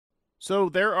So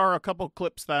there are a couple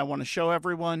clips that I want to show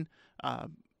everyone.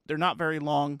 They're not very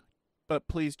long, but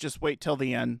please just wait till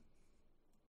the end.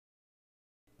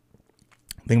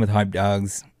 The thing with hype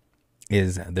dogs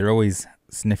is they're always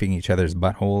sniffing each other's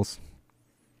buttholes,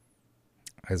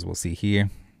 as we'll see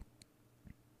here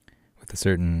with a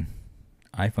certain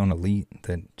iPhone Elite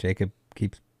that Jacob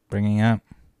keeps bringing up.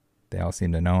 They all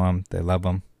seem to know him. They love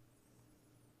him.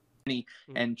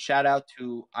 And shout out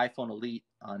to iPhone Elite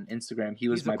on Instagram. He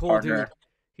was my cool partner. Dude.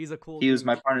 He's a cool He was dude.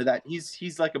 my partner. That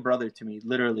he's like a brother to me,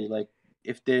 literally. Like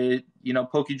if they,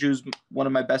 PokeJew's one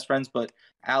of my best friends, but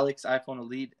Alex iPhone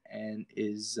Elite and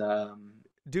is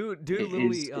dude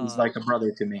literally is like a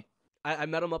brother to me. I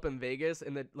met him up in Vegas,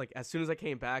 and then like as soon as I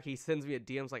came back, he sends me a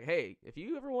DMs like, "Hey, if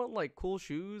you ever want like cool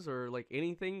shoes or like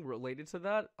anything related to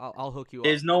that, I'll hook you up."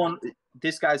 There's no one.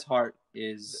 This guy's heart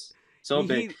is so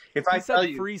big. If I tell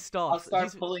you, free stuff, I'll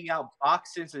start pulling out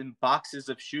boxes and boxes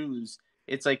of shoes.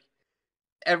 It's like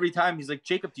every time he's like,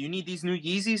 "Jacob, do you need these new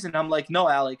Yeezys?" And I'm like, "No,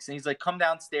 Alex." And he's like, "Come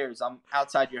downstairs. I'm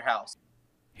outside your house."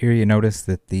 Here you notice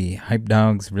that the hype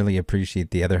dogs really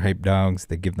appreciate the other hype dogs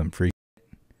that give them free.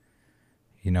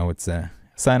 You know, it's a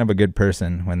sign of a good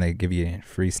person when they give you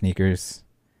free sneakers,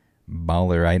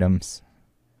 baller items,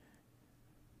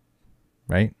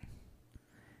 right?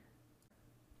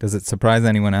 Does it surprise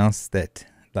anyone else that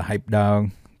the hype dog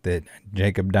that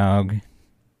Jacob Dog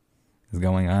is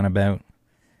going on about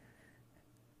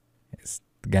is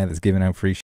the guy that's giving out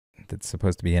free shit, that's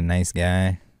supposed to be a nice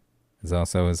guy, is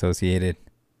also associated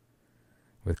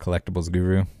with Collectibles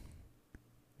Guru?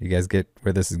 You guys get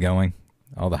where this is going?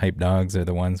 All the hype dogs are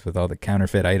the ones with all the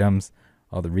counterfeit items,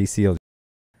 all the resealed,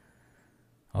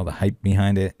 all the hype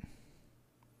behind it.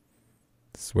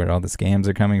 This is where all the scams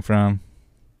are coming from.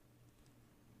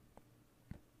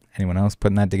 Anyone else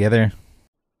putting that together?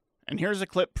 And here's a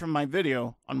clip from my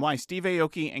video on why Steve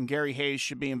Aoki and Gary Hayes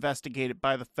should be investigated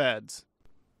by the feds.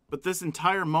 But this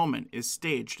entire moment is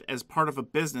staged as part of a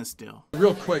business deal.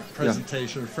 Real quick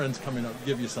presentation. Friends coming up,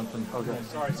 give you something. Okay.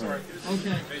 Sorry.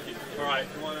 Okay. Thank you. All right,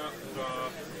 come on up.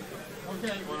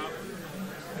 Okay. Come on up.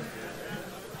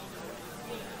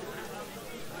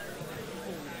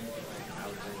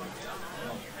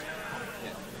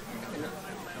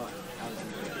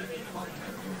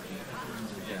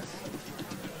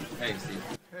 Hey, Steve.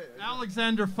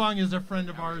 Alexander Fung is a friend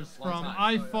of ours from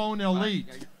iPhone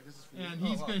Elite. And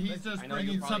he's just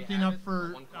bringing something up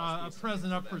for a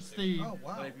present up for Steve. Oh,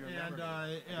 wow.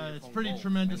 And it's pretty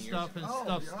tremendous stuff and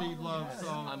stuff Steve loves. So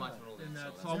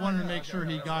I wanted to make sure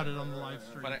he got it on the live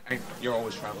stream. But you're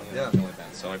always traveling and everything like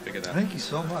that, so I figured that. Thank you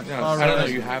so much. Yeah, I don't know.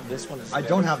 You have this one. I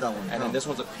don't have that one. And then this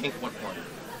one's a pink one.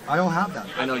 I don't have that.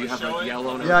 I know you have like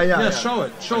yellow. And Yeah, show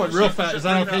it. Show it real fast. Is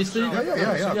that okay, Steve?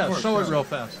 Yeah. Yeah, course, show it real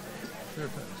fast.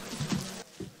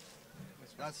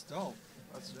 That's dope.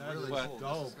 That's really But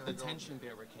cool. the tension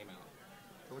bearer came out.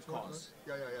 Which Cause.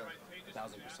 Yeah.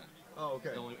 1,000%. Oh,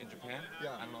 okay. Going in Japan?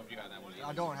 Yeah. I don't know if you got that one.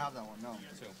 I don't have that one, no.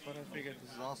 Too. But I figured.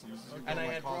 This is awesome. This is And I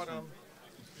had brought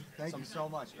Thank you so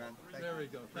much, man. There we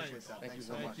go. Appreciate that. Thank you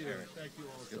so much. Thank you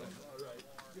also. All right.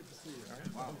 Good to see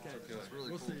you. Wow. Okay. That's really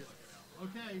We'll cool. see you.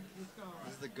 Okay, let's go.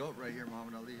 This is the GOAT right here,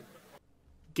 Muhammad Ali.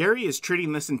 Gary is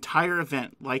treating this entire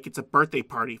event like it's a birthday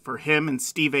party for him and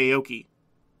Steve Aoki.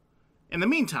 In the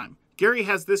meantime, Gary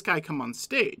has this guy come on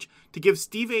stage to give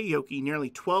Steve Aoki nearly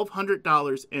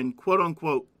 $1,200 in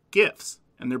quote-unquote gifts,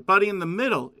 and their buddy in the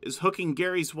middle is hooking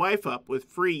Gary's wife up with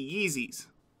free Yeezys.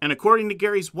 And according to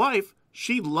Gary's wife,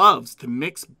 she loves to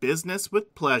mix business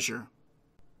with pleasure.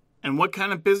 And what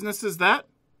kind of business is that?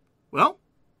 Well,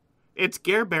 it's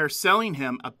Gare Bear selling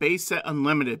him a Base Set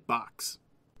Unlimited box.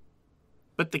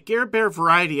 But the Gare Bear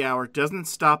Variety Hour doesn't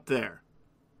stop there.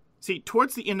 See,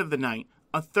 towards the end of the night,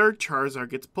 a third Charizard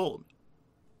gets pulled.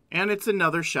 And it's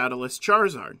another Shadowless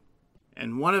Charizard.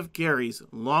 And one of Gary's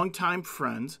longtime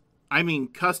friends,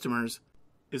 customers,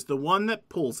 is the one that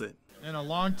pulls it. And a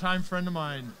longtime friend of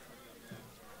mine.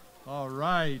 All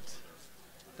right.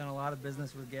 Done a lot of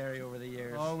business with Gary over the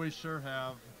years. Oh, we sure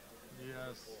have.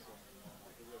 Yes.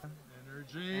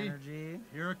 Energy.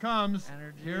 Here it comes.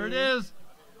 Energy. Here it is.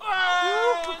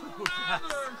 Oh,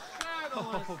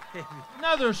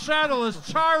 another Shadowless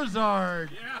Charizard.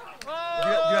 Yeah. Do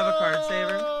you have a card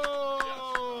saver?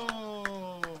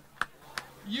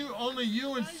 Only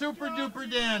you and Super Duper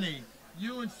Danny.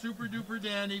 You and Super Duper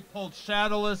Danny pulled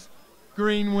Shadowless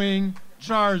Green Wing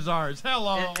Charizards.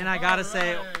 Hello. And I gotta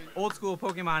say, Old School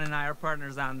Pokemon and I are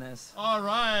partners on this. All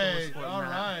right. All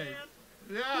right.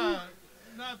 Yeah.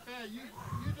 Not bad. You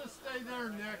just stay there,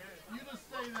 Nick. You just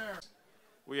stay there.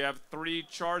 We have 3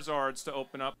 Charizards to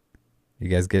open up. You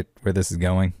guys get where this is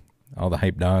going? All the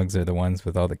hype dogs are the ones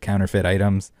with all the counterfeit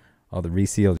items, all the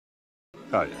resealed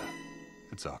Oh, yeah.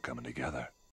 It's all coming together.